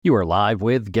You are live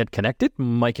with Get Connected.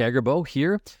 Mike Agerbo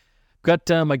here. Got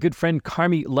my good friend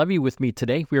Carmi Levy with me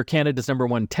today. We are Canada's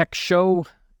 #1 tech show,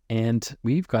 and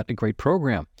we've got a great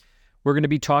program. We're going to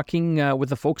be talking with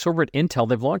the folks over at Intel.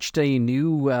 They've launched a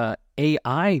new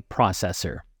AI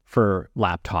processor for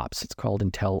laptops. It's called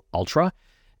Intel Ultra,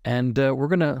 and we're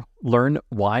going to learn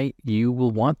why you will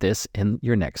want this in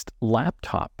your next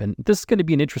laptop. And this is going to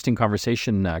be an interesting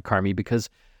conversation, Carmi, because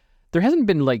there hasn't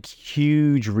been like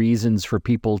huge reasons for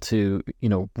people to,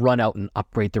 run out and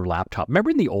upgrade their laptop. Remember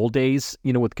in the old days,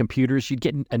 with computers, you'd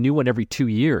get a new one every 2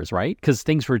 years, right? Because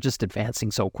things were just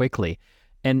advancing so quickly.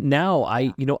 And now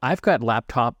I've got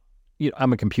laptop,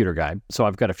 I'm a computer guy, so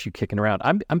I've got a few kicking around.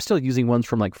 I'm still using ones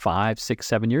from like 5, 6,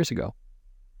 7 years ago.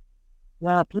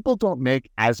 Yeah, people don't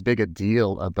make as big a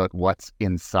deal about what's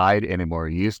inside anymore.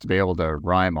 You used to be able to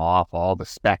rhyme off all the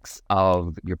specs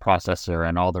of your processor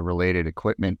and all the related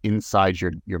equipment inside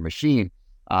your machine.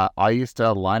 I used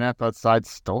to line up outside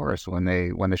stores when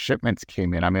the shipments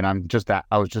came in. I mean, I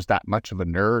was just that much of a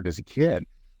nerd as a kid.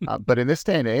 But in this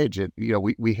day and age,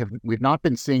 we've not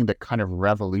been seeing the kind of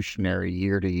revolutionary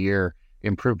year to year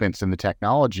improvements in the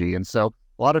technology, and so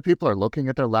a lot of people are looking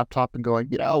at their laptop and going,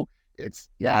 it's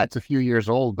a few years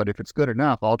old, but if it's good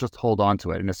enough, I'll just hold on to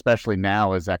it. And especially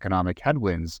now as economic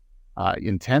headwinds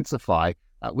intensify,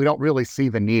 we don't really see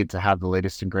the need to have the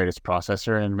latest and greatest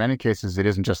processor. And in many cases, it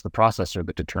isn't just the processor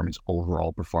that determines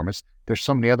overall performance. There's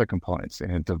so many other components in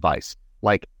a device,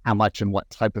 like how much and what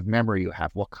type of memory you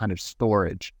have, what kind of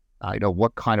storage,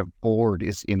 what kind of board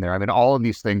is in there. I mean, all of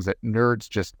these things that nerds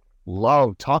just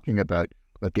love talking about.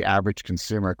 But the average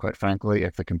consumer, quite frankly,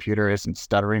 if the computer isn't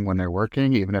stuttering when they're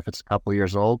working, even if it's a couple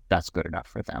years old, that's good enough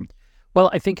for them. Well,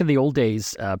 I think in the old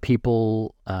days,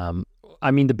 people,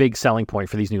 the big selling point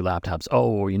for these new laptops, if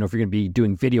you're going to be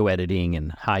doing video editing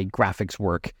and high graphics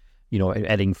work,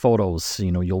 editing photos,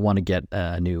 you'll want to get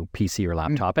a new PC or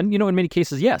laptop. And, in many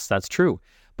cases, yes, that's true.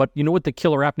 But you know what the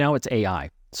killer app now? It's AI.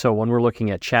 So when we're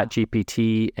looking at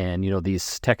ChatGPT and,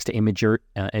 these text-to-image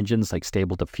engines like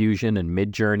Stable Diffusion and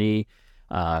Midjourney,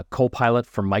 Copilot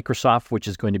from Microsoft, which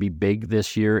is going to be big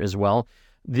this year as well.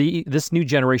 This new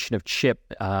generation of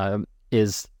chip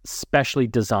is specially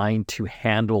designed to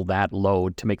handle that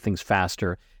load, to make things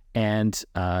faster and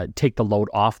take the load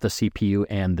off the CPU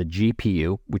and the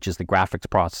GPU, which is the graphics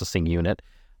processing unit,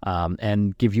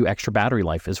 and give you extra battery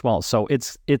life as well. So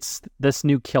it's this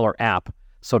new killer app,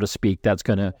 so to speak, that's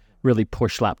going to really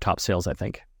push laptop sales, I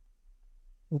think.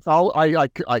 It's all I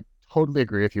totally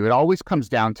agree with you. It always comes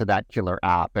down to that killer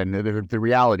app. And the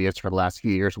reality is, for the last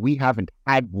few years, we haven't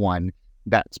had one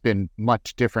that's been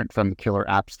much different from the killer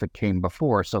apps that came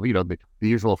before. So, the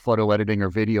usual photo editing or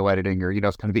video editing or,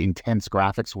 it's kind of the intense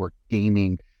graphics work,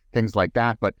 gaming, things like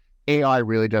that. But AI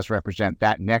really does represent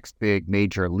that next big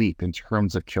major leap in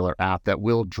terms of killer app that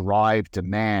will drive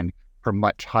demand for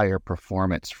much higher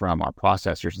performance from our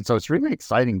processors. And so it's really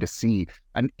exciting to see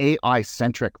an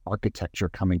AI-centric architecture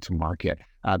coming to market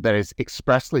that is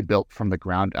expressly built from the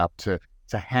ground up to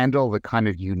handle the kind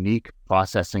of unique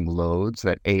processing loads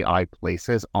that AI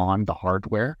places on the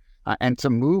hardware and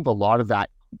to move a lot of that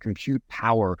compute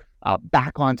power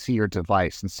back onto your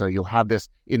device. And so you'll have this,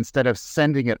 instead of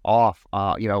sending it off,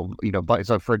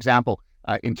 so for example,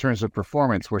 in terms of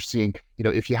performance, we're seeing,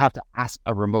 if you have to ask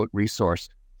a remote resource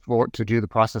to do the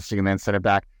processing and then send it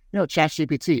back,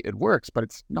 ChatGPT, it works, but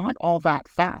it's not all that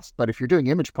fast. But if you're doing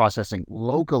image processing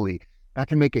locally, that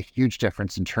can make a huge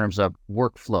difference in terms of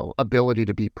workflow, ability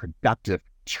to be productive,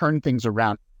 turn things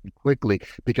around quickly,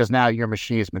 because now your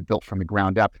machine has been built from the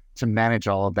ground up to manage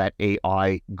all of that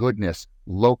AI goodness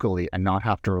locally and not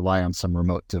have to rely on some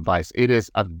remote device. It is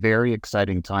a very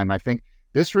exciting time. I think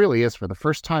this really is, for the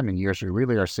first time in years, we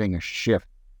really are seeing a shift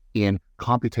in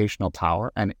computational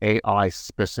power and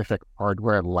AI-specific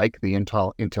hardware like the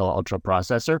Intel Ultra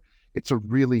processor. It's a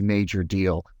really major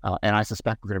deal, and I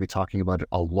suspect we're going to be talking about it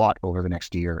a lot over the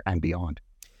next year and beyond.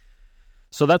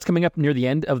 So that's coming up near the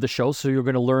end of the show, so you're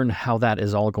going to learn how that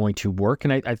is all going to work.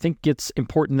 And I think it's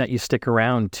important that you stick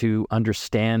around to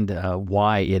understand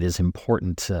why it is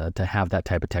important to have that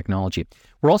type of technology.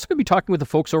 We're also going to be talking with the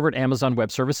folks over at Amazon Web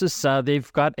Services.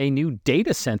 They've got a new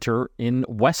data center in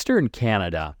Western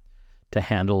Canada to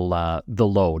handle the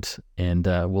load. And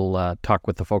we'll talk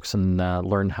with the folks and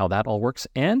learn how that all works.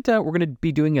 And we're going to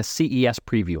be doing a CES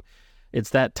preview.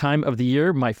 It's that time of the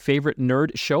year. My favorite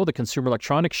nerd show, the Consumer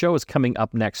Electronics Show, is coming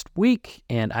up next week,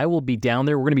 and I will be down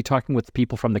there. We're going to be talking with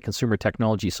people from the Consumer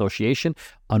Technology Association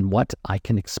on what I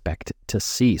can expect to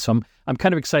see. So I'm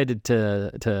kind of excited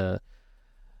to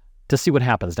see what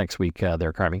happens next week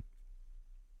there, Carmi.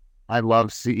 I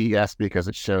love CES because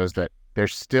it shows that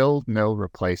there's still no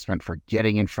replacement for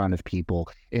getting in front of people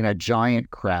in a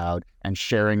giant crowd and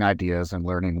sharing ideas and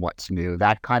learning what's new.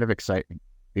 That kind of excitement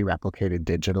be replicated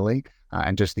digitally,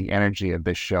 and just the energy of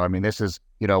this show. I mean, this is,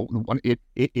 it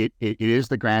is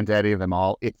the granddaddy of them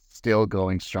all. It's still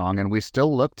going strong, and we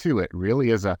still look to it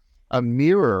really as a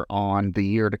mirror on the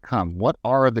year to come. What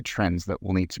are the trends that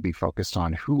we'll need to be focused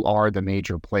on? Who are the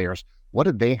major players? What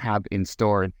do they have in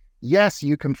store? And yes,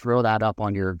 you can throw that up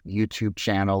on your YouTube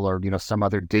channel or, some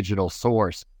other digital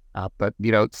source. But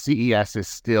CES is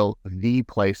still the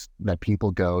place that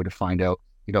people go to find out,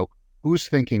 who's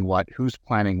thinking what, who's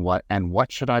planning what, and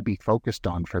what should I be focused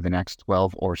on for the next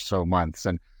 12 or so months.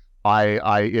 And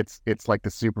it's like the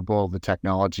Super Bowl of the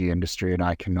technology industry, and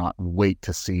I cannot wait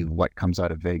to see what comes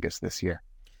out of Vegas this year.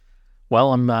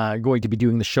 Well, I'm going to be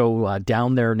doing the show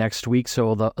down there next week.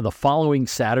 So the following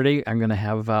Saturday, I'm going to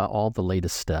have all the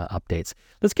latest updates.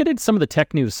 Let's get into some of the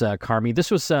tech news, Carmi.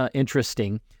 This was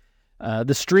interesting.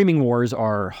 The streaming wars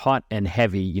are hot and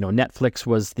heavy. Netflix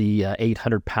was the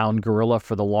 800-pound gorilla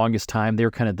for the longest time.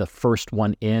 They're kind of the first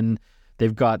one in.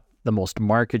 They've got the most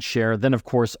market share. Then, of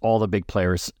course, all the big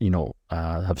players,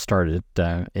 have started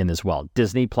in as well.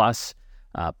 Disney Plus,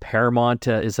 Paramount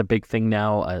is a big thing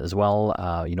now as well.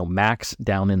 Max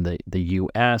down in the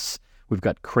U.S. We've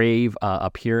got Crave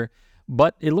up here.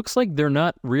 But it looks like they're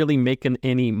not really making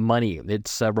any money.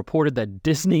 It's reported that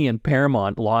Disney and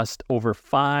Paramount lost over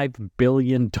 $5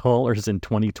 billion in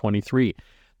 2023.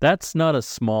 That's not a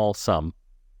small sum.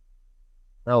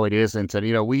 No, it isn't.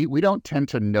 And, we don't tend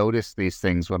to notice these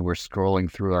things when we're scrolling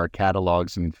through our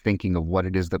catalogs and thinking of what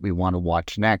it is that we want to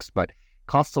watch next. But it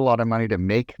costs a lot of money to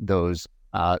make those,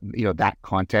 that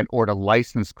content, or to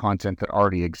license content that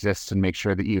already exists and make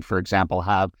sure that you, for example,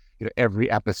 have every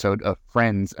episode of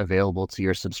Friends available to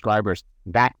your subscribers.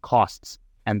 That costs.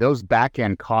 And those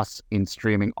back-end costs in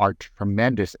streaming are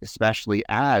tremendous, especially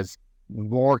as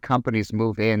more companies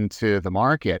move into the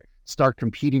market, start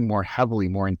competing more heavily,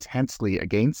 more intensely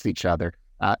against each other.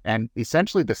 And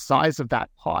essentially the size of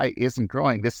that pie isn't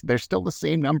growing. There's still the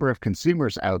same number of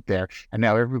consumers out there. And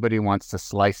now everybody wants to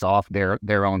slice off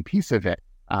their own piece of it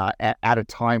at a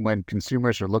time when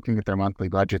consumers are looking at their monthly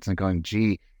budgets and going,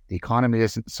 gee, the economy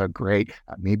isn't so great.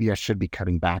 Maybe I should be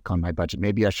cutting back on my budget.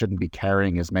 Maybe I shouldn't be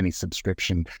carrying as many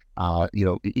subscriptions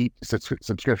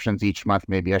each month.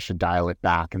 Maybe I should dial it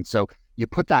back. And so you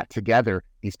put that together,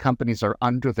 these companies are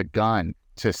under the gun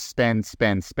to spend,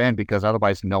 because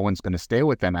otherwise no one's going to stay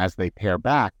with them as they pare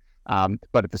back.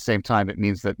 But at the same time, it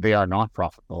means that they are not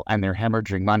profitable and they're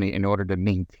hemorrhaging money in order to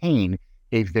maintain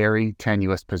a very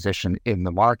tenuous position in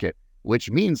the market,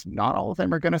 which means not all of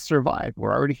them are going to survive.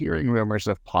 We're already hearing rumors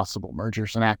of possible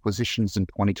mergers and acquisitions in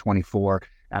 2024,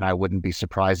 and I wouldn't be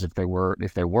surprised if there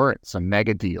weren't some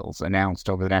mega deals announced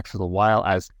over the next little while,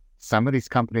 as some of these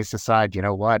companies decide, you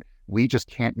know what, we just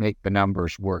can't make the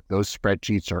numbers work. Those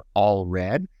spreadsheets are all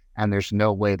red, and there's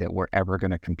no way that we're ever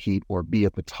going to compete or be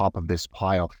at the top of this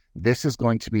pile. This is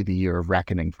going to be the year of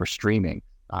reckoning for streaming.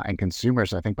 And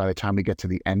consumers, I think by the time we get to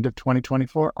the end of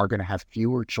 2024, are going to have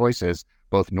fewer choices,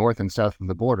 both north and south of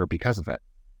the border, because of it.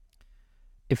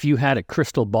 If you had a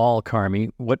crystal ball, Carmi,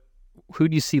 who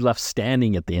do you see left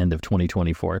standing at the end of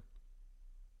 2024?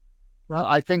 Well,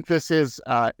 I think this is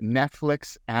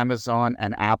Netflix, Amazon,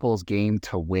 and Apple's game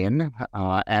to win,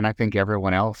 and I think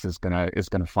everyone else is gonna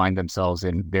find themselves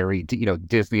in very,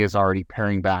 Disney is already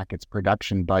paring back its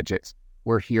production budgets.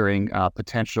 We're hearing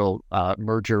potential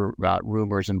merger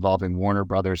rumors involving Warner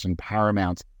Brothers and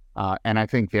Paramount, and I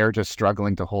think they're just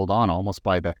struggling to hold on, almost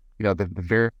by the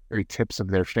very, very tips of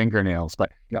their fingernails.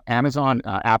 But Amazon,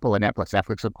 Apple, and Netflix.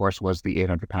 Netflix, of course, was the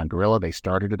 800-pound gorilla. They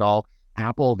started it all.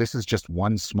 Apple, this is just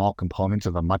one small component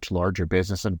of a much larger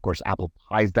business. And of course, Apple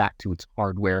ties that to its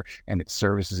hardware and its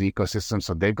services ecosystem.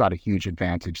 So they've got a huge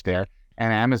advantage there.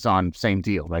 And Amazon, same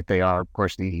deal, right? They are, of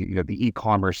course, the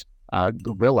e-commerce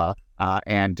gorilla,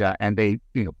 and they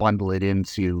bundle it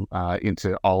into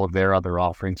all of their other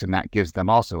offerings, and that gives them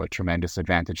also a tremendous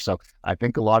advantage. So I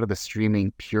think a lot of the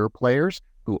streaming pure players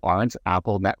who aren't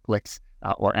Apple, Netflix,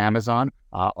 or Amazon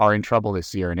are in trouble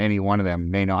this year, and any one of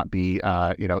them may not be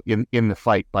in the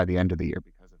fight by the end of the year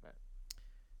because of it.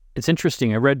 It's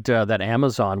interesting. I read that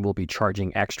Amazon will be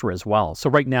charging extra as well. So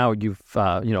right now, you've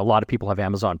a lot of people have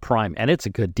Amazon Prime, and it's a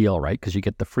good deal, right? Because you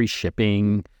get the free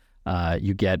shipping,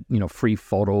 you get free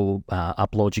photo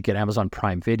uploads, you get Amazon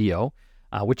Prime Video,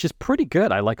 which is pretty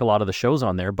good. I like a lot of the shows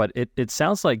on there, but it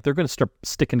sounds like they're going to start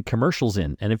sticking commercials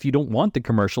in, and if you don't want the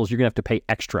commercials, you're going to have to pay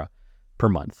extra per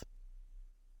month.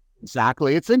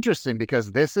 Exactly. It's interesting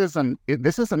because this is an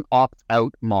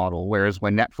opt-out model, whereas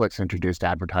when Netflix introduced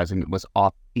advertising, it was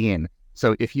opt-in.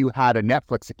 So if you had a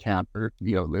Netflix account, or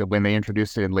when they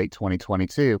introduced it in late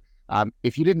 2022,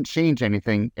 if you didn't change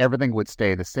anything, everything would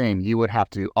stay the same. You would have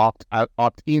to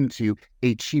opt into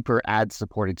a cheaper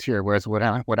ad-supported tier. Whereas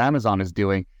what Amazon is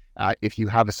doing, if you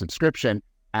have a subscription,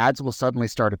 ads will suddenly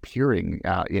start appearing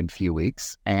in a few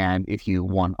weeks, and if you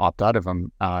want to opt out of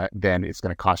them, then it's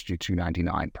going to cost you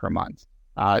 $2.99 per month.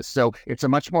 So it's a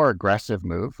much more aggressive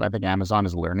move. I think Amazon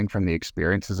is learning from the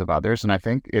experiences of others, and I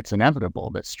think it's inevitable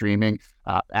that streaming,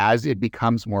 as it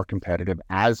becomes more competitive,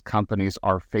 as companies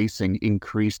are facing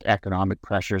increased economic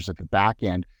pressures at the back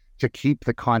end to keep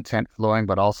the content flowing,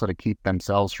 but also to keep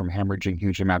themselves from hemorrhaging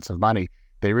huge amounts of money,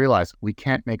 they realize we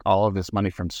can't make all of this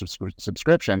money from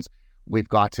subscriptions. We've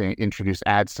got to introduce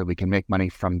ads so we can make money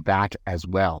from that as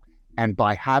well. And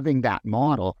by having that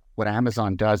model, what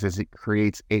Amazon does is it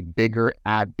creates a bigger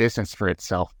ad business for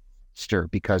itself,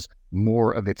 because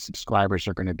more of its subscribers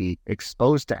are going to be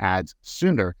exposed to ads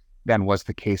sooner than was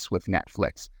the case with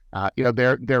Netflix.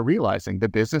 They're realizing the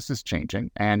business is changing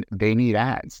and they need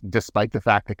ads, despite the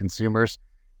fact that consumers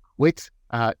quit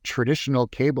traditional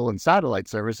cable and satellite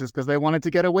services because they wanted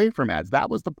to get away from ads. That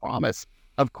was the promise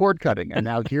of cord cutting. And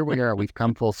now here we are, we've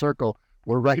come full circle.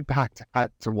 We're right back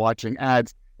to watching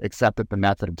ads, except that the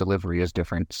method of delivery is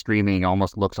different. Streaming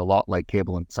almost looks a lot like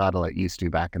cable and satellite used to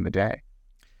back in the day.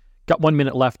 Got 1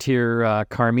 minute left here,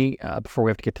 Carmi, before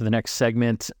we have to get to the next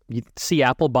segment. You see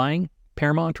Apple buying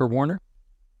Paramount or Warner?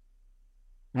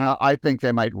 I think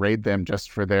they might raid them just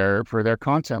for their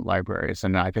content libraries,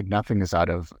 and I think nothing is out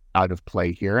of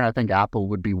play here. And I think Apple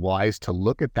would be wise to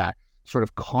look at that sort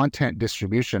of content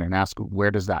distribution and ask,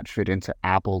 where does that fit into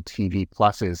Apple TV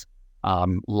Plus's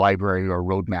library or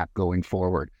roadmap going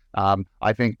forward?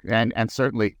 I think, and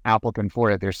certainly Apple can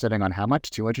afford it. They're sitting on how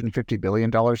much? $250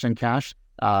 billion in cash.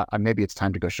 Maybe it's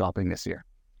time to go shopping this year.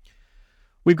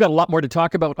 We've got a lot more to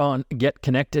talk about on Get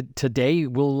Connected today.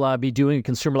 We'll be doing a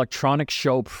Consumer Electronics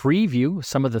Show preview,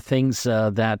 some of the things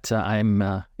that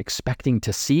I'm expecting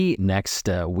to see next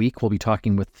week. We'll be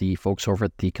talking with the folks over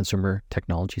at the Consumer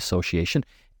Technology Association,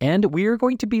 and we are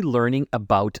going to be learning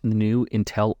about the new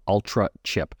Intel Ultra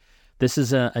chip. This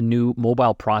is a new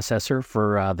mobile processor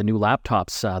for the new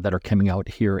laptops that are coming out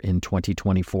here in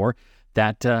 2024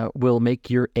 that will make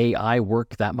your AI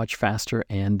work that much faster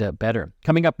and better.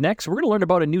 Coming up next, we're going to learn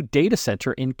about a new data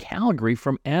center in Calgary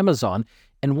from Amazon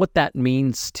and what that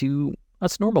means to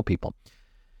us normal people.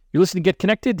 You're listening to Get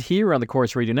Connected here on the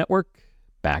Corus Radio Network.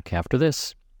 Back after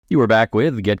this. You are back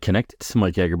with Get Connected.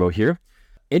 Mike Agerbo here.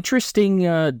 Interesting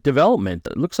development.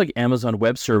 It looks like Amazon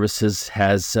Web Services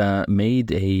has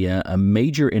made a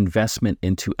major investment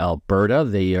into Alberta.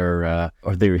 They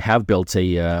have built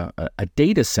a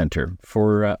data center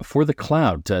for the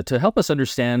cloud to help us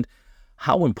understand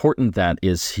how important that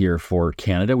is here for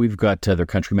Canada. We've got their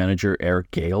country manager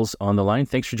Eric Gales on the line.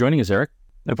 Thanks for joining us, Eric.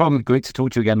 No problem. Great to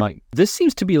talk to you again, Mike. This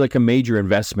seems to be like a major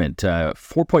investment.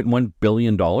 $4.1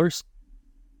 billion.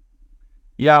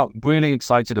 Yeah, really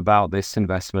excited about this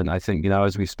investment. I think,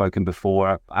 as we've spoken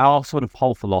before, our sort of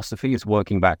whole philosophy is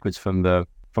working backwards from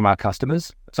our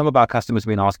customers. Some of our customers have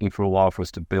been asking for a while for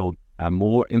us to build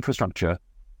more infrastructure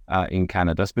in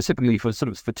Canada, specifically for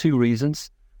two reasons.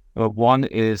 One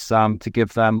is to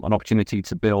give them an opportunity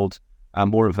to build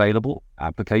more available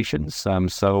applications.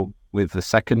 So with the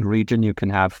second region, you can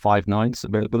have 5 nines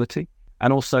availability,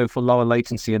 and also for lower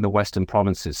latency in the Western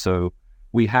provinces. So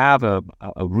we have a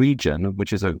region,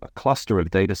 which is a cluster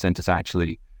of data centers,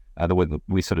 actually, the way that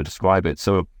we sort of describe it.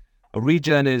 So a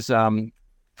region is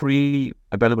 3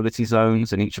 availability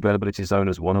zones, and each availability zone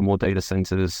has 1 or more data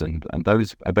centers, and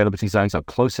those availability zones are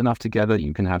close enough together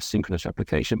you can have synchronous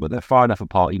replication, but they're far enough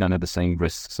apart you don't have the same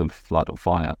risks of flood or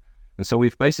fire. And so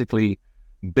we've basically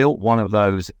built one of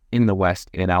those in the West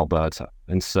in Alberta.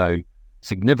 And so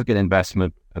significant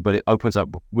investment, but it opens up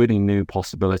really new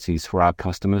possibilities for our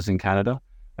customers in Canada.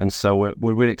 And so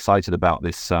we're really excited about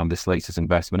this latest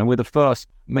investment. And we're the first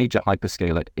major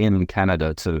hyperscaler in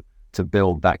Canada to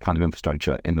build that kind of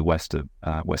infrastructure in the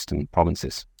Western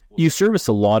provinces. You service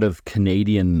a lot of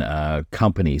Canadian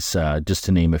companies, just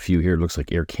to name a few here. It looks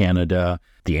like Air Canada,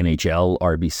 the NHL,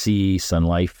 RBC, Sun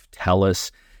Life, TELUS.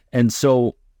 And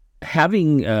so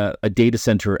having a data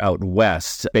center out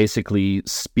west basically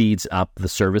speeds up the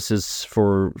services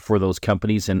for those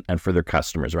companies and for their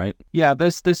customers, right? Yeah,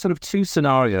 there's sort of 2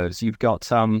 scenarios. You've got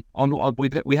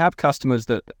we have customers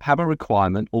that have a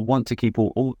requirement or want to keep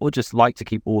or just like to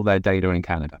keep all their data in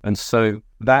Canada, and so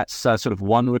that's sort of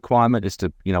one requirement is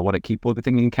to want to keep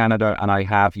everything in Canada. And I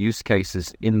have use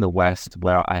cases in the West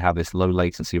where I have this low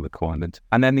latency requirement.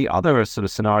 And then the other sort of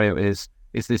scenario is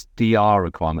this DR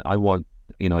requirement. I want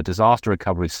a disaster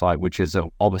recovery site, which is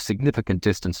of a significant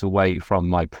distance away from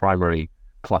my primary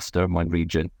cluster, my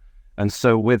region. And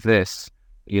so with this,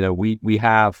 we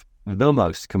have the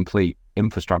most complete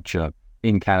infrastructure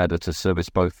in Canada to service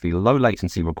both the low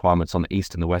latency requirements on the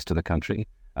east and the west of the country,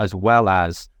 as well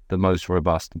as the most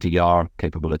robust DR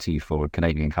capability for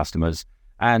Canadian customers.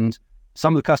 And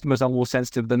some of the customers are more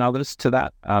sensitive than others to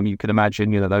that. You can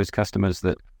imagine, those customers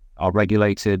that are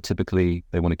regulated, typically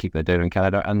they want to keep their data in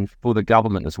Canada. And for the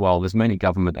government as well, there's many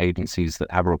government agencies that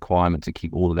have a requirement to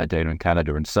keep all of their data in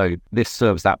Canada. And so this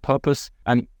serves that purpose.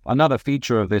 And another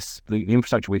feature of this, the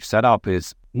infrastructure we've set up,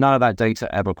 is none of that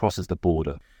data ever crosses the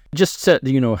border. Just to,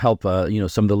 help,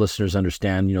 some of the listeners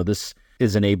understand, this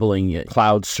is enabling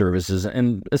cloud services.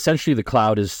 And essentially the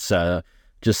cloud is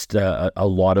just a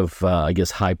lot of,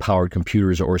 high-powered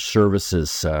computers or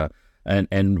services.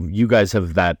 And you guys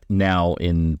have that now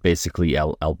in basically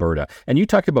Alberta. And you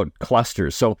talked about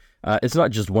clusters. So it's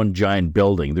not just one giant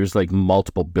building. There's like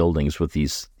multiple buildings with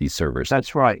these servers.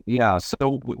 That's right. Yeah.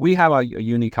 So we have a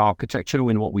unique architecture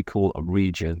in what we call a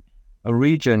region. A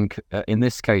region, in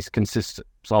this case, consists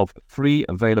of 3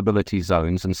 availability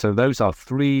zones. And so those are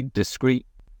 3 discrete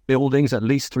buildings, at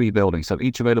least 3 buildings. So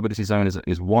each availability zone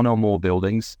is 1 or more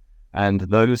buildings, and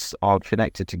those are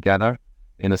connected together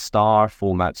in a star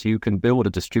format. So you can build a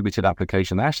distributed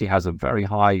application that actually has a very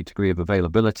high degree of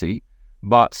availability,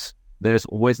 but there's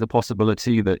always the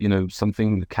possibility that,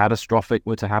 something catastrophic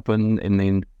were to happen in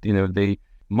the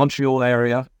Montreal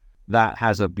area that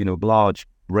has a, large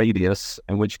radius,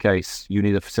 in which case you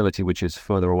need a facility which is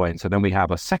further away. And so then we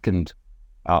have a second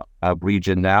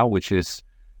region now, which is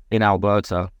in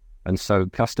Alberta. And so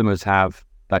customers have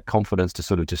that confidence to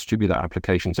sort of distribute their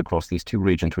applications across these 2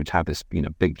 regions, which have this,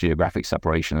 big geographic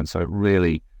separation. And so it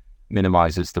really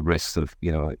minimizes the risks of,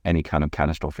 any kind of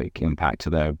catastrophic impact to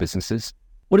their businesses.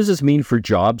 What does this mean for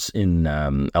jobs in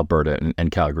Alberta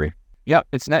and Calgary? Yeah,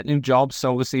 it's net new jobs.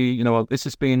 So obviously, this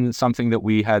has been something that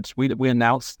we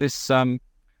announced this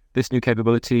new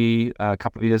capability a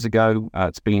couple of years ago.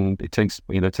 It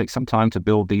takes some time to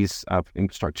build these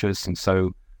infrastructures, and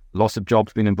so lots of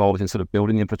jobs been involved in sort of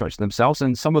building the infrastructure themselves,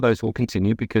 and some of those will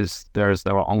continue because there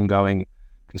are ongoing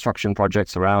construction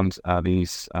projects around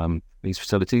these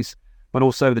facilities, but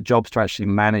also the jobs to actually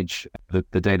manage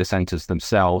the data centers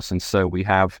themselves. And so we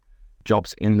have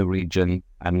jobs in the region,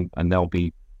 and they'll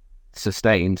be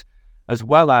sustained, as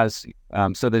well as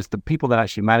so there's the people that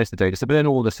actually manage the data, but then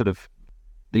all the sort of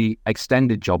the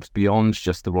extended jobs beyond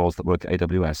just the roles that work at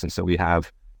AWS. And so we have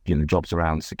jobs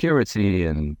around security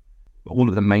and all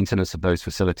of the maintenance of those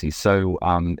facilities. So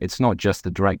it's not just the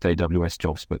direct AWS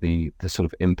jobs, but the sort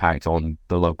of impact on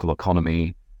the local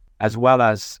economy, as well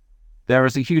as there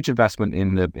is a huge investment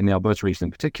in the Alberta region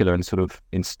in particular, and sort of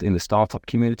in the startup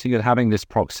community. And having this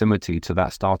proximity to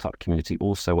that startup community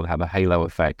also will have a halo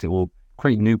effect. It will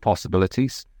create new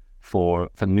possibilities for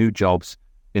new jobs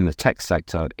in the tech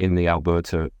sector in the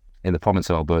province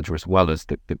of Alberta, as well as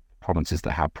the provinces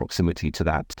that have proximity to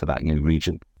that new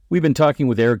region. We've been talking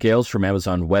with Eric Gales from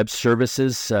Amazon Web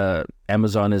Services.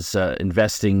 Amazon is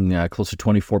investing close to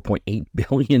 $24.8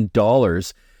 billion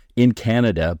in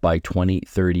Canada by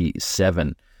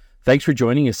 2037. Thanks for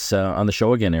joining us on the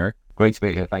show again, Eric. Great to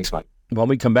be here. Thanks, Mike. When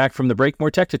we come back from the break,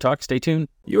 more Tech to Talk. Stay tuned.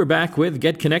 You are back with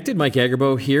Get Connected. Mike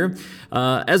Agerbo here.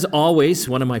 As always,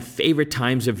 one of my favorite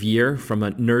times of year from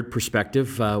a nerd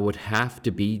perspective would have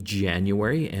to be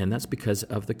January, and that's because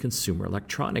of the Consumer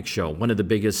Electronics Show, one of the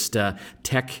biggest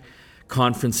tech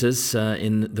conferences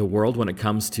in the world when it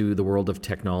comes to the world of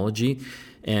technology.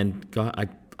 And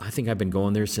I think I've been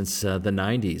going there since the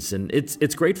 90s. And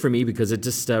it's great for me because it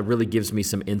just really gives me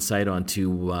some insight onto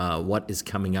what is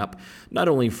coming up, not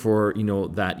only for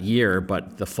that year,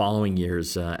 but the following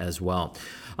years as well.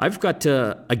 I've got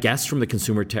a guest from the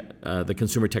Consumer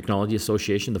Technology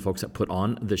Association, the folks that put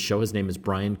on the show. His name is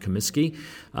Brian Comiskey.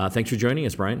 Thanks for joining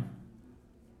us, Brian.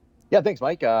 Yeah, thanks,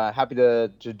 Mike. Happy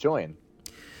to join.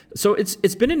 So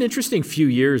it's been an interesting few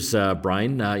years,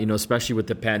 Brian, especially with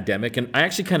the pandemic. And I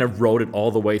actually kind of rode it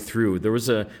all the way through. There was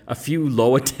a few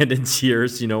low attendance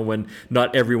years, when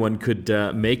not everyone could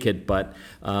make it. But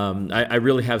I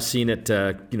really have seen it,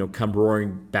 come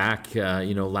roaring back,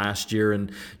 last year.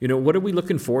 And, what are we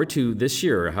looking forward to this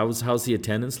year? How's the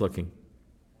attendance looking?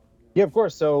 Yeah, of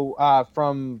course. So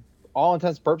from all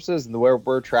intents and purposes, and the way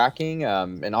we're tracking,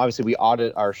 and obviously we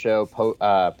audit our show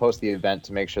post the event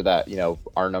to make sure that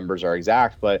our numbers are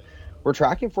exact, but we're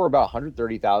tracking for about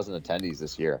 130,000 attendees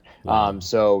this year. Wow.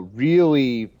 So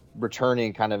really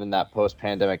returning kind of in that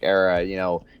post-pandemic era.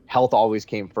 Health always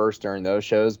came first during those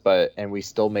shows, and we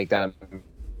still make that a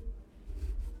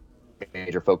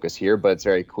major focus here, but it's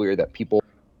very clear that people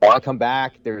want I come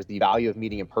back, there's the value of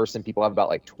meeting in person. People have about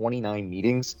like 29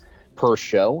 meetings per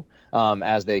show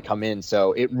as they come in.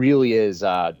 So it really is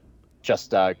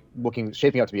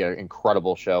shaping up to be an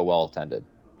incredible show, well attended.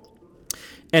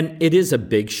 And it is a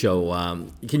big show.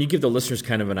 Can you give the listeners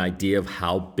kind of an idea of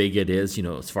how big it is,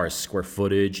 as far as square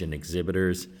footage and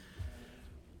exhibitors?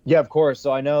 Yeah, of course.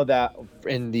 So I know that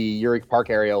in the Eureka Park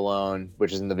area alone,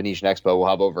 which is in the Venetian Expo, we'll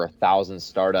have over 1,000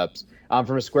 startups.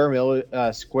 From a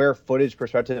square footage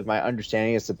perspective, my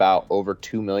understanding is about over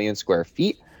 2 million square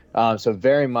feet. So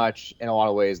very much, in a lot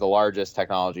of ways, the largest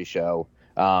technology show,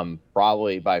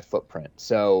 probably by footprint.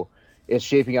 So it's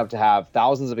shaping up to have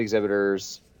thousands of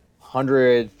exhibitors,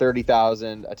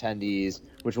 130,000 attendees,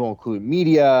 which will include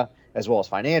media as well as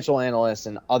financial analysts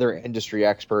and other industry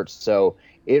experts. So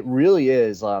it really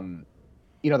is,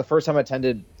 the first time I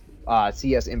attended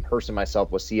CES in person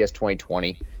myself was CES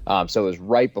 2020. So it was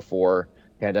right before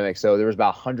pandemic. So there was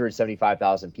about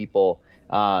 175,000 people.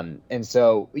 And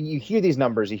so you hear these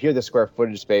numbers, you hear the square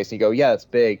footage space, and you go, yeah, that's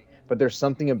big. But there's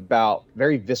something about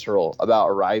very visceral about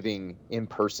arriving in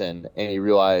person, and you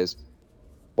realize,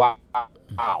 wow,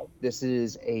 this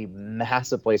is a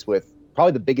massive place with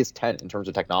probably the biggest tent in terms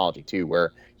of technology too,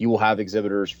 where you will have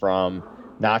exhibitors from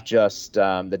not just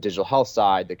the digital health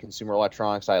side, the consumer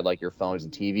electronics side, like your phones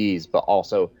and TVs, but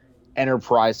also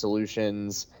enterprise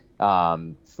solutions,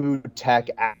 food tech,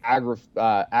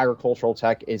 agricultural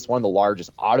tech. It's one of the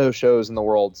largest auto shows in the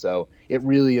world. So it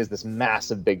really is this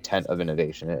massive big tent of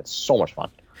innovation. And it's so much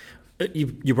fun.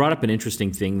 You brought up an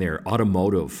interesting thing there,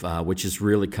 automotive, which has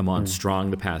really come on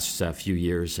strong the past few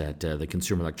years at the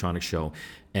Consumer Electronics Show.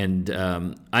 And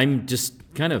I'm just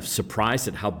kind of surprised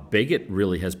at how big it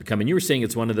really has become. And you were saying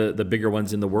it's one of the bigger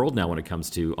ones in the world now when it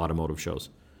comes to automotive shows.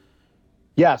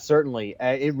 Yeah, certainly.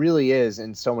 It really is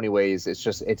in so many ways.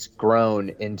 It's grown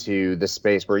into the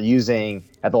space. We're using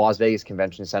at the Las Vegas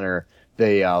Convention Center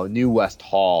the new West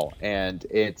Hall, and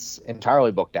it's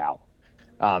entirely booked out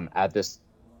at this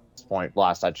point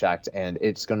last I checked, and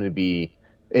it's going to be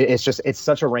it's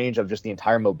such a range of just the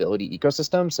entire mobility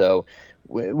ecosystem. So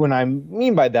when I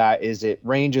mean by that is it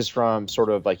ranges from sort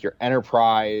of like your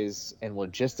enterprise and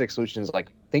logistics solutions, like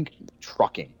think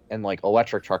trucking and like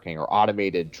electric trucking or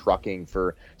automated trucking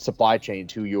for supply chain,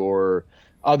 to your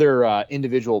other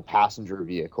individual passenger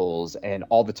vehicles and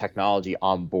all the technology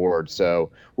on board.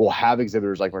 So we'll have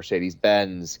exhibitors like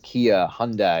Mercedes-Benz, Kia,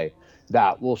 Hyundai,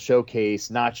 that will showcase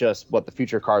not just what the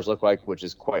future cars look like, which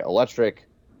is quite electric,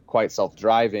 quite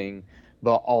self-driving,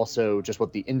 but also just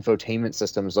what the infotainment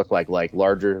systems look like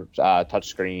larger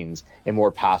touchscreens and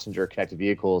more passenger connected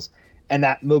vehicles. And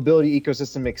that mobility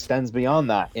ecosystem extends beyond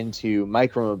that into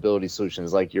micro-mobility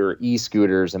solutions like your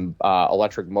e-scooters and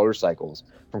electric motorcycles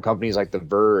from companies like The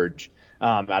Verge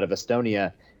out of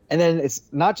Estonia. And then it's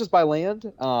not just by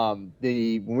land.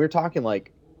 When we're talking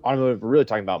like automotive, we're really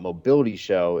talking about mobility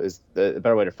show is the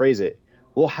better way to phrase it.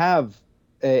 We'll have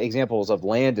examples of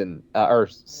land and or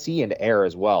sea and air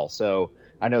as well. So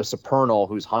I know Supernal,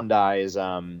 who's Hyundai's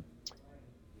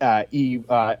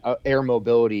air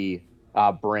mobility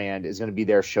brand, is going to be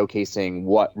there showcasing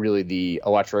what really the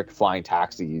electric flying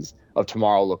taxis of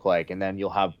tomorrow look like. And then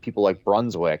you'll have people like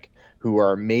Brunswick, who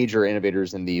are major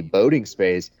innovators in the boating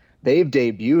space. They've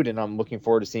debuted, and I'm looking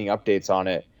forward to seeing updates on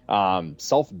it,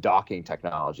 self-docking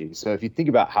technology. So if you think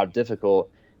about how difficult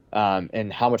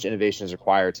and how much innovation is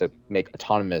required to make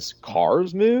autonomous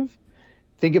cars move,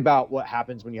 think about what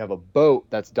happens when you have a boat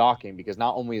that's docking, because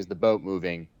not only is the boat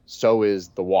moving, so is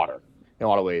the water in a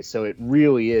lot of ways. So it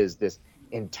really is this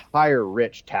entire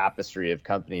rich tapestry of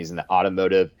companies in the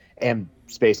automotive and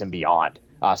space and beyond.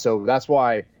 So that's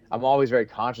why I'm always very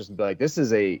conscious and be like,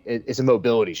 it's a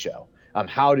mobility show.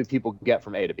 How do people get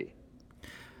from A to B?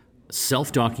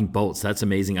 Self-docking boats, that's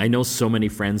amazing. I know so many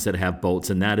friends that have boats,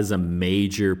 and that is a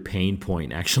major pain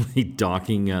point, actually,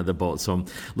 docking the boat. So I'm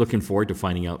looking forward to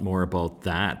finding out more about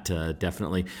that,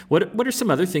 definitely. What are some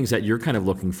other things that you're kind of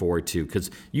looking forward to? Because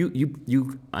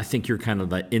you I think you're kind of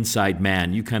the inside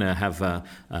man. You kind of have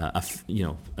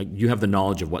you have the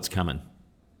knowledge of what's coming.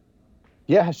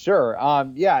 Yeah, sure.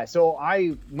 So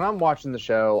when I'm watching the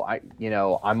show,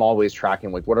 I'm always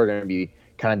tracking like what are going to be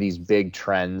kind of these big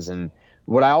trends. And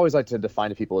what I always like to define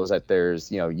to people is that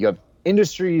there's, you have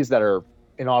industries that are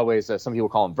in a lot of ways, some people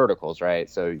call them verticals, right?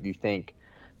 So you think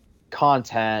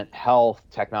content, health,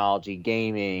 technology,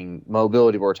 gaming,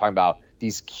 mobility, where we're talking about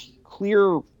these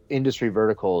clear industry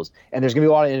verticals. And there's going to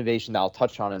be a lot of innovation that I'll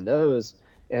touch on in those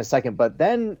in a second. But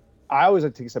then I always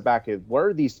like to take a step back. What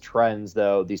are these trends,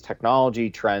 though, these technology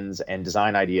trends and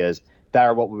design ideas that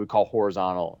are what we would call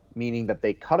horizontal, meaning that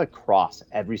they cut across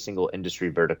every single industry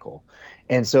vertical?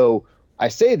 And so I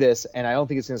say this, and I don't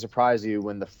think it's going to surprise you,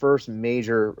 when the first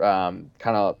major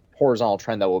kind of horizontal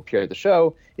trend that will appear at the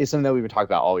show is something that we've been talking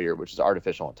about all year, which is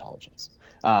artificial intelligence.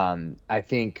 I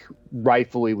think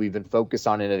rightfully we've been focused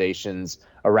on innovations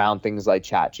around things like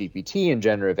ChatGPT and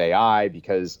generative AI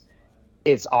because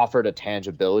it's offered a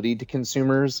tangibility to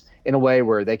consumers in a way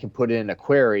where they can put in a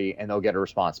query and they'll get a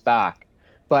response back.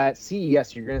 But at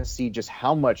CES, you're going to see just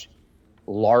how much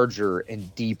larger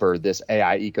and deeper this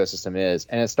AI ecosystem is.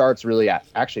 And it starts really at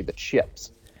actually the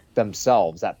chips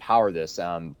themselves that power this.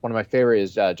 One of my favorite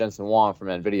is Jensen Huang from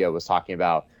NVIDIA was talking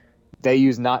about they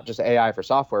use not just AI for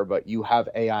software, but you have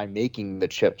AI making the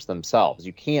chips themselves.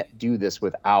 You can't do this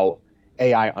without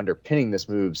AI underpinning this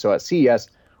move. So at CES,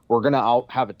 we're going to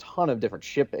have a ton of different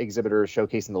chip exhibitors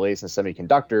showcasing the latest in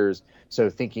semiconductors. So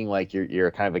thinking like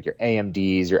your kind of like your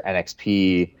AMDs, your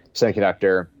NXP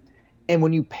semiconductor. And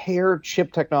when you pair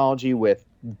chip technology with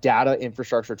data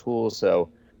infrastructure tools,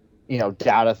 so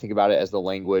data, think about it as the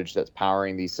language that's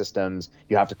powering these systems.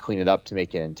 You have to clean it up to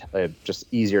make it just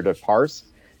easier to parse.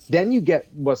 Then you get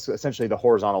what's essentially the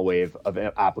horizontal wave of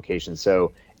applications.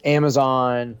 So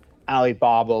Amazon,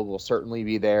 Alibaba will certainly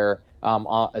be there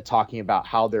talking about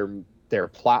how their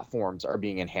platforms are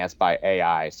being enhanced by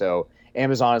AI. So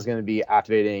Amazon is going to be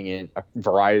activating in a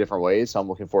variety of different ways. So I'm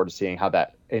looking forward to seeing how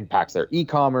that impacts their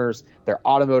e-commerce, their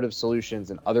automotive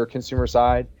solutions, and other consumer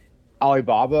side.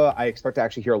 Alibaba, I expect to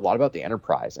actually hear a lot about the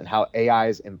enterprise and how AI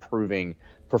is improving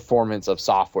performance of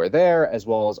software there, as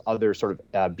well as other sort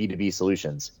of B2B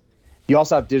solutions. You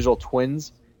also have digital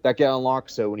twins that get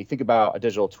unlocked. So when you think about a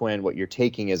digital twin, what you're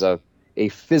taking is a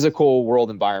physical world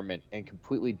environment and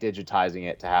completely digitizing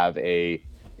it to have a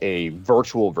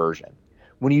virtual version.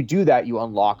 When you do that, you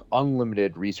unlock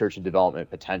unlimited research and development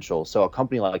potential. So a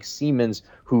company like Siemens,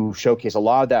 who showcased a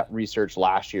lot of that research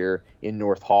last year in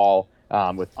North Hall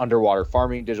with underwater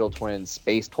farming digital twins,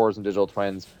 space tourism digital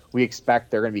twins, we expect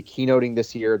they're going to be keynoting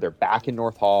this year. They're back in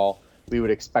North Hall. We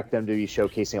would expect them to be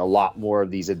showcasing a lot more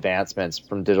of these advancements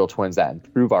from digital twins that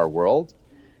improve our world.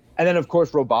 And then, of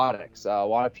course, robotics. A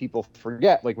lot of people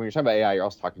forget, like when you're talking about AI, you're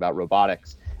also talking about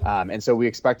robotics. And so we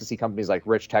expect to see companies like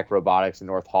Rich Tech Robotics in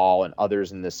North Hall and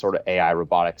others in this sort of AI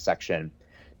robotics section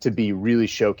to be really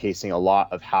showcasing a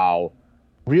lot of how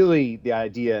really the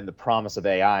idea and the promise of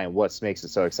AI and what makes it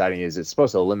so exciting is it's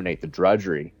supposed to eliminate the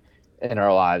drudgery in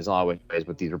our lives in a lot of ways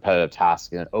with these repetitive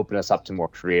tasks and open us up to more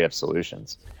creative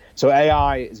solutions. So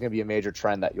AI is going to be a major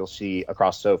trend that you'll see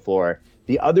across SoFloor.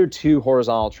 The other two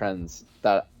horizontal trends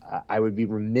that I would be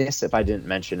remiss if I didn't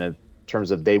mention in terms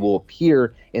of they will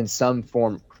appear in some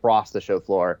form across the show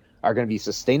floor are going to be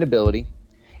sustainability.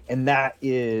 And that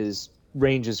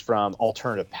ranges from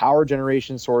alternative power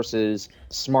generation sources,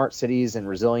 smart cities and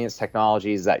resilience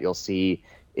technologies that you'll see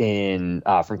in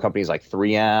from companies like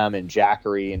 3M and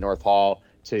Jackery and North Hall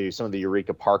to some of the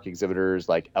Eureka Park exhibitors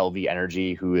like LV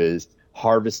Energy, who is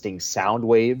harvesting sound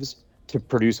waves to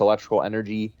produce electrical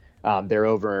energy. They're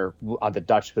over on the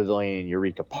Dutch Pavilion in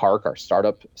Eureka Park, our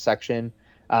startup section.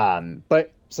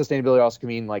 But sustainability also can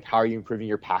mean like, how are you improving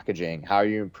your packaging? How are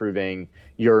you improving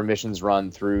your emissions run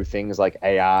through things like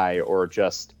AI or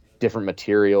just different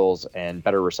materials and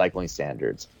better recycling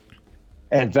standards?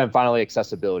 And then finally,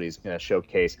 accessibility is going to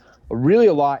showcase really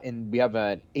a lot. And we have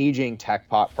an aging tech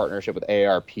partnership with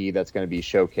AARP that's going to be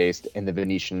showcased in the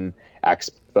Venetian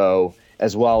Expo,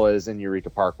 as well as in Eureka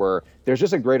Park, where there's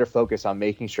just a greater focus on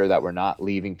making sure that we're not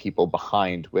leaving people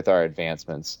behind with our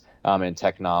advancements in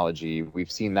technology.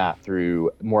 We've seen that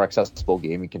through more accessible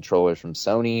gaming controllers from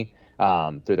Sony,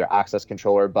 through their Access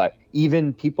controller, but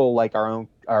even people like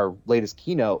our latest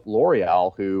keynote,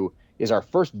 L'Oreal, who is our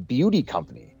first beauty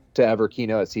company to ever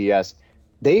keynote at CES.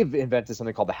 They've invented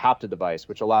something called the Hapta device,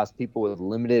 which allows people with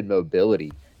limited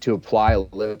mobility to apply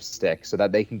lipstick so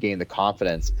that they can gain the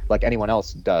confidence like anyone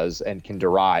else does and can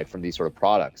derive from these sort of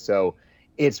products. So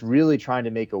it's really trying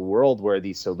to make a world where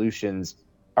these solutions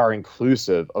are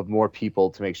inclusive of more people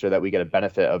to make sure that we get a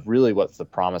benefit of really what's the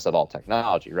promise of all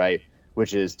technology, right?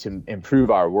 Which is to improve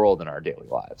our world and our daily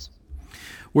lives.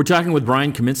 We're talking with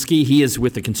Brian Kaminsky. He is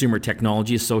with the Consumer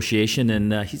Technology Association,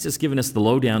 and he's just given us the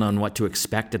lowdown on what to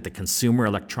expect at the Consumer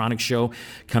Electronics Show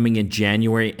coming in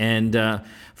January. And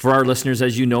for our listeners,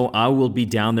 as you know, I will be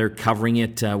down there covering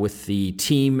it with the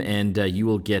team, and you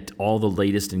will get all the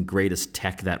latest and greatest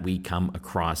tech that we come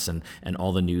across and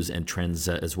all the news and trends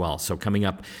as well. So coming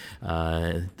up,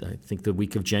 I think the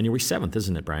week of January 7th,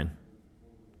 isn't it, Brian?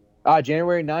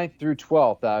 January 9th through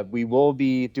 12th. We will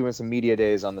be doing some media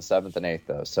days on the 7th and 8th,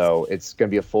 though. So it's going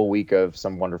to be a full week of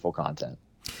some wonderful content.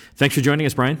 Thanks for joining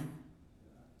us, Brian.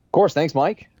 Of course. Thanks,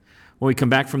 Mike. When we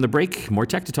come back from the break, more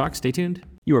Tech to Talk. Stay tuned.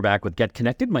 You are back with Get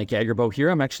Connected. Mike Agerbo here.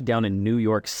 I'm actually down in New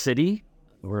York City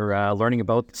we're learning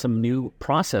about some new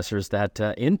processors that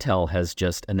Intel has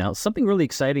just announced. Something really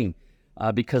exciting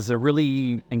because they're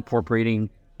really incorporating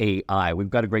AI. We've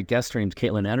got a great guest. Her name's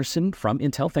Caitlin Anderson from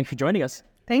Intel. Thanks for joining us.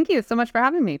 Thank you so much for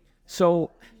having me.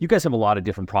 So you guys have a lot of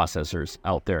different processors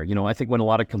out there. I think when a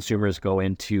lot of consumers go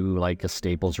into like a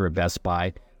Staples or a Best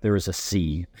Buy, there is a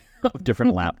sea of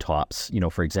different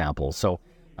laptops, for example. So,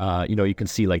 you can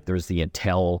see like there's the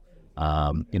Intel,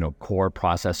 core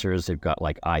processors. They've got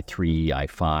like i3,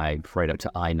 i5, right up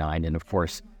to i9. And of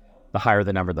course, the higher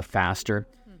the number, the faster.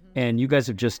 And you guys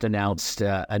have just announced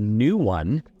a new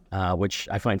one, which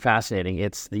I find fascinating.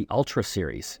 It's the Ultra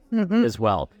series as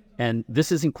well. And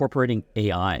this is incorporating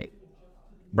AI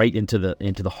right into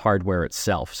the hardware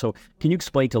itself. So can you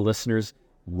explain to listeners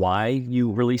why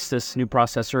you released this new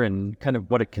processor and kind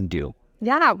of what it can do?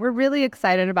 Yeah, we're really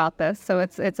excited about this. So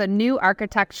it's a new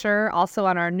architecture also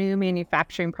on our new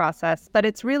manufacturing process, but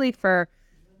it's really for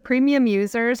premium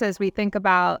users as we think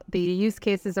about the use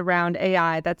cases around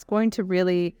AI that's going to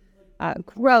really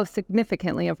grow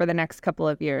significantly over the next couple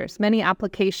of years. Many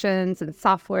applications and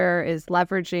software is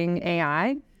leveraging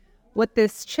AI. What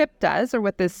this chip does, or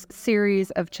what this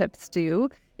series of chips do,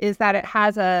 is that it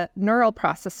has a neural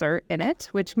processor in it,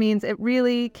 which means it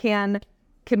really can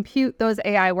compute those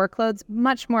AI workloads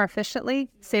much more efficiently,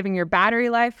 saving your battery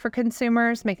life for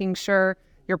consumers, making sure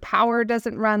your power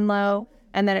doesn't run low,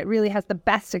 and that it really has the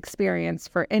best experience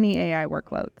for any AI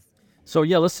workloads. So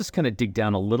yeah, let's just kind of dig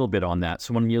down a little bit on that.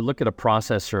 So when you look at a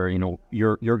processor,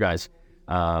 your guys,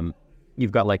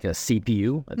 you've got like a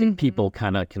CPU. I think people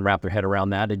kind of can wrap their head around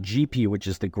that. A GPU, which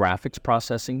is the graphics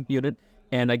processing unit.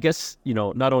 And I guess,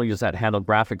 not only does that handle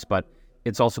graphics, but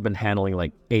it's also been handling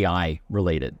like AI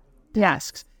related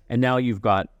tasks. And now you've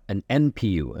got an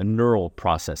NPU, a neural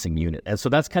processing unit. And so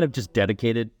that's kind of just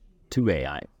dedicated to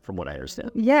AI, from what I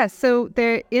understand. Yeah, so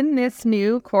in this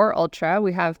new Core Ultra,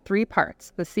 we have 3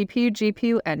 parts, the CPU,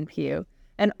 GPU, NPU,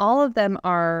 and all of them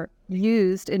are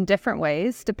used in different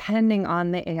ways depending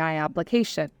on the AI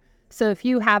application. So if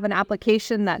you have an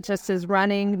application that just is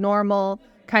running normal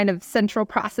kind of central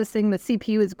processing, the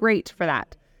CPU is great for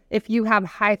that. If you have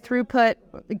high throughput,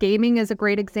 gaming is a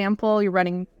great example. You're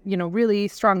running, really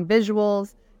strong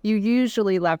visuals. You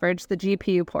usually leverage the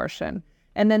GPU portion.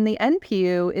 And then the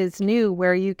NPU is new,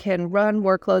 where you can run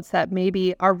workloads that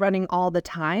maybe are running all the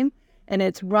time, and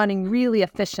it's running really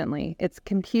efficiently. It's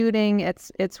computing,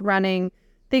 it's running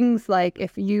things like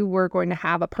if you were going to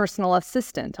have a personal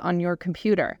assistant on your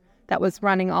computer that was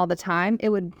running all the time, it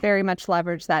would very much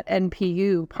leverage that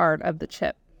NPU part of the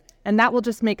chip. And that will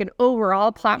just make an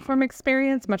overall platform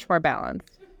experience much more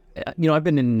balanced. I've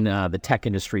been in the tech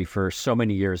industry for so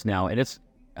many years now, and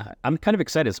I'm kind of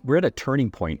excited. We're at a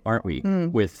turning point, aren't we,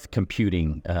 with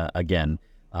computing again.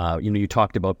 You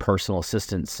talked about personal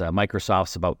assistants.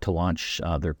 Microsoft's about to launch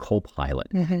their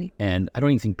Copilot. And I don't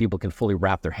even think people can fully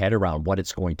wrap their head around what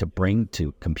it's going to bring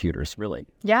to computers, really.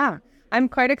 Yeah, I'm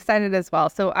quite excited as well.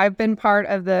 So I've been part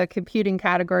of the computing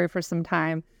category for some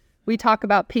time. We talk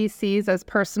about PCs as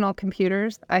personal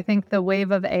computers. I think the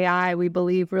wave of AI, we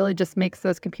believe, really just makes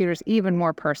those computers even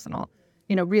more personal.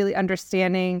 Really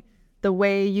understanding the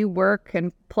way you work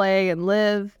and play and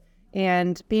live,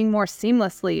 and being more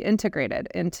seamlessly integrated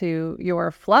into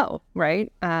your flow,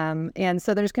 right? And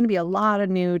so there's going to be a lot of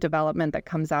new development that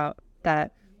comes out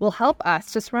that will help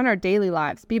us just run our daily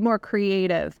lives, be more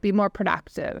creative, be more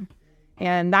productive.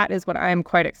 And that is what I'm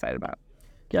quite excited about.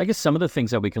 Yeah, I guess some of the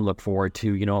things that we can look forward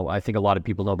to, I think a lot of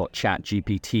people know about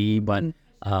ChatGPT,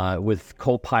 but with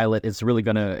Copilot, it's really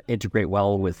going to integrate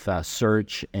well with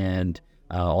search and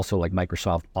also like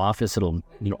Microsoft Office. It'll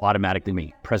automatically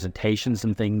make presentations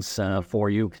and things for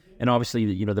you. And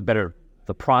obviously, the better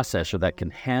the processor that can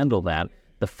handle that,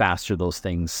 the faster those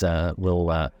things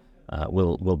will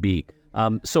be.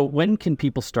 So when can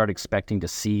people start expecting to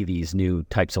see these new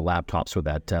types of laptops with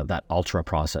that Ultra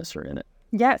processor in it?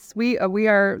 Yes, we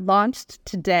are launched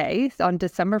today on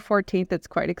December 14th. It's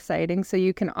quite exciting. So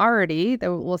you can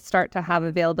we'll start to have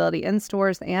availability in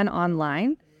stores and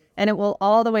online. And it will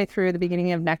all the way through the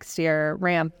beginning of next year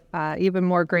ramp even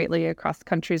more greatly across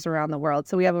countries around the world.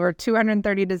 So we have over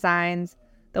 230 designs.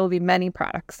 There will be many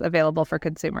products available for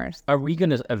consumers. Are we going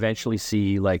to eventually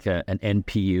see like an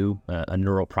NPU, a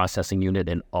neural processing unit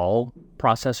in all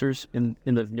processors in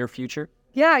the near future?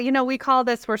 Yeah, we call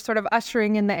this, we're sort of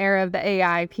ushering in the era of the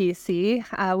AI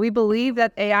PC. We believe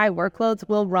that AI workloads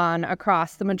will run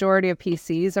across the majority of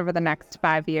PCs over the next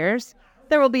 5 years.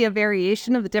 There will be a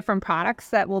variation of the different products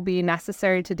that will be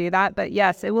necessary to do that. But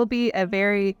yes, it will be a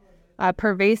very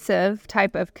pervasive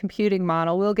type of computing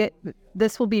model.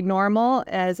 This will be normal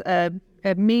as a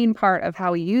main part of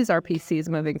how we use our PCs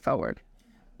moving forward.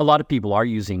 a lot of people are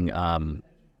using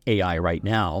AI right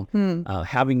now.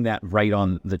 Having that right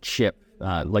on the chip,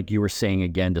 like you were saying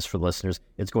again, just for the listeners,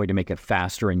 it's going to make it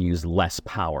faster and use less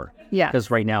power. Yeah.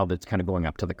 Because right now that's kind of going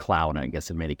up to the cloud, I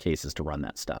guess, in many cases to run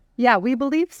that stuff. Yeah, we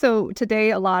believe so.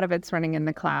 Today, a lot of it's running in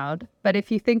the cloud. But if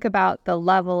you think about the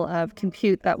level of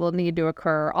compute that will need to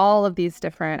occur, all of these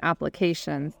different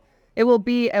applications, it will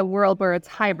be a world where it's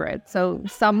hybrid. So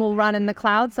some will run in the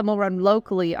cloud, some will run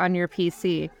locally on your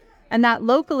PC. And that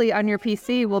locally on your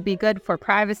PC will be good for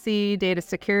privacy, data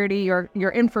security, your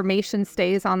information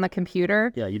stays on the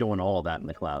computer. Yeah, you don't want all of that in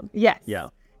the cloud. Yes. Yeah.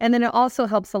 And then it also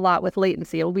helps a lot with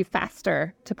latency. It will be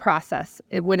faster to process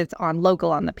it when it's on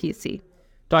local on the PC.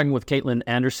 Talking with Caitlin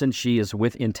Anderson, she is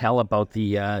with Intel about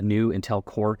the new Intel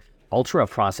Core Ultra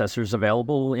processors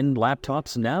available in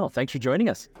laptops now. Thanks for joining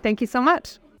us. Thank you so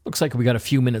much. Looks like we got a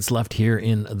few minutes left here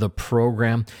in the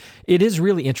program. It is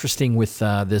really interesting with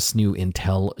this new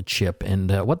Intel chip and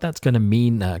what that's going to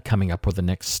mean coming up over the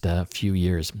next few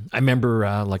years. I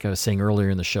remember, like I was saying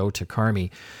earlier in the show to Carmi,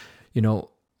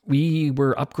 we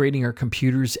were upgrading our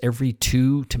computers every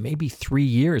 2 to maybe 3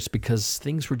 years because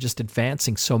things were just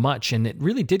advancing so much. And it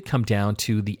really did come down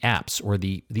to the apps or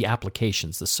the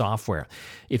applications, the software.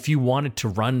 If you wanted to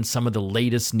run some of the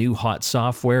latest new hot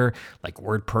software like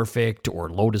WordPerfect or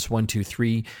Lotus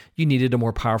 1-2-3, you needed a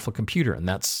more powerful computer. And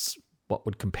that's what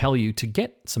would compel you to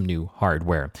get some new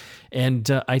hardware.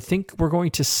 And I think we're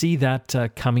going to see that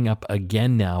coming up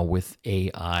again now with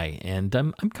AI. And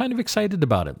I'm kind of excited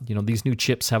about it. These new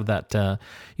chips have that,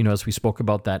 as we spoke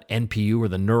about, that NPU or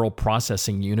the neural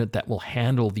processing unit that will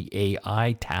handle the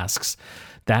AI tasks.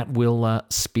 That will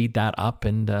speed that up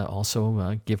and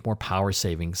also give more power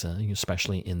savings,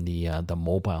 especially in the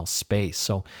mobile space.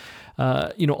 So,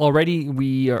 already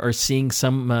we are seeing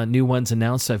some new ones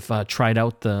announced. I've tried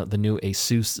out the new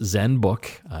Asus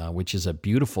ZenBook, which is a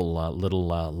beautiful little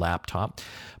laptop.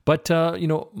 But,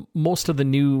 most of the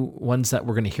new ones that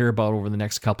we're going to hear about over the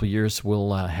next couple of years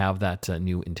will have that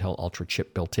new Intel Ultra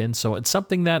chip built in. So it's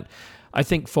something that I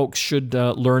think folks should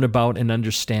learn about and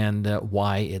understand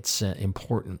why it's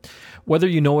important. Whether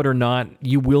you know it or not,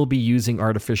 you will be using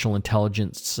artificial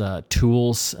intelligence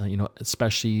tools,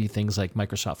 especially things like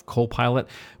Microsoft Copilot,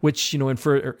 which,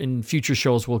 in future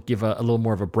shows, we'll give a little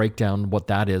more of a breakdown what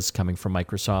that is coming from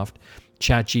Microsoft,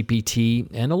 ChatGPT,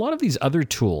 and a lot of ththese other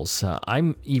tools.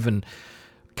 I'm even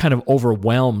kind of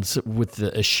overwhelmed with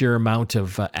the sheer amount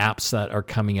of apps that are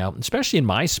coming out, especially in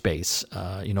my space.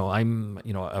 I'm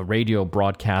a radio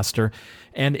broadcaster,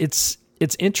 and it's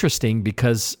interesting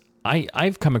because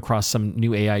I've come across some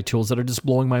new AI tools that are just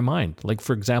blowing my mind. Like,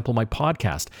 for example, my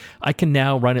podcast. I can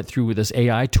now run it through this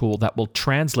AI tool that will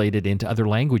translate it into other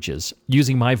languages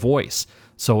using my voice.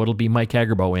 So it'll be Mike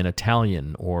Agerbo in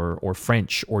Italian or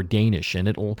French or Danish, and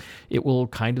it will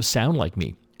kind of sound like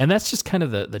me. And that's just kind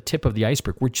of the tip of the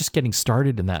iceberg. We're just getting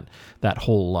started in that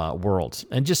whole world.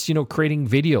 And just, creating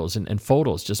videos and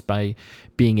photos just by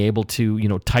being able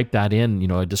to, type that in,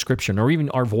 a description, or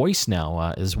even our voice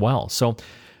now as well. So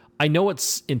I know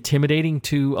it's intimidating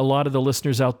to a lot of the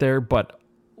listeners out there, but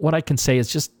what I can say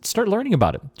is just start learning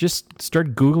about it. Just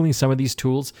start Googling some of these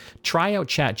tools. Try out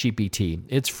ChatGPT.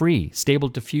 It's free. Stable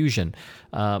Diffusion.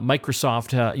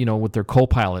 Microsoft, with their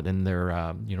Copilot and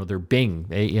their Bing,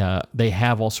 they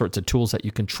have all sorts of tools that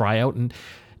you can try out, and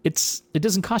it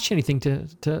doesn't cost you anything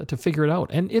to figure it out,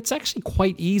 and it's actually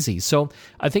quite easy. So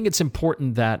I think it's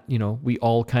important that we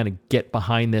all kind of get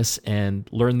behind this and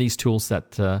learn these tools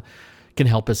that can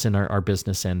help us in our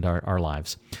business and our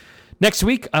lives. Next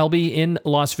week, I'll be in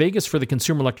Las Vegas for the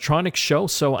Consumer Electronics Show,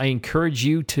 so I encourage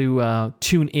you to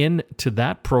tune in to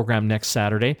that program next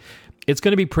Saturday. It's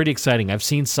going to be pretty exciting. I've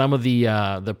seen some of the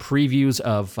previews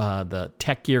of the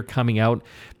tech gear coming out,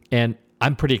 and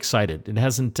I'm pretty excited. It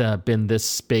hasn't been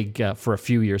this big for a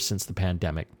few years since the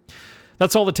pandemic.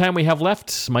 That's all the time we have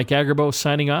left. Mike Agerbo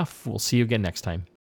signing off. We'll see you again next time.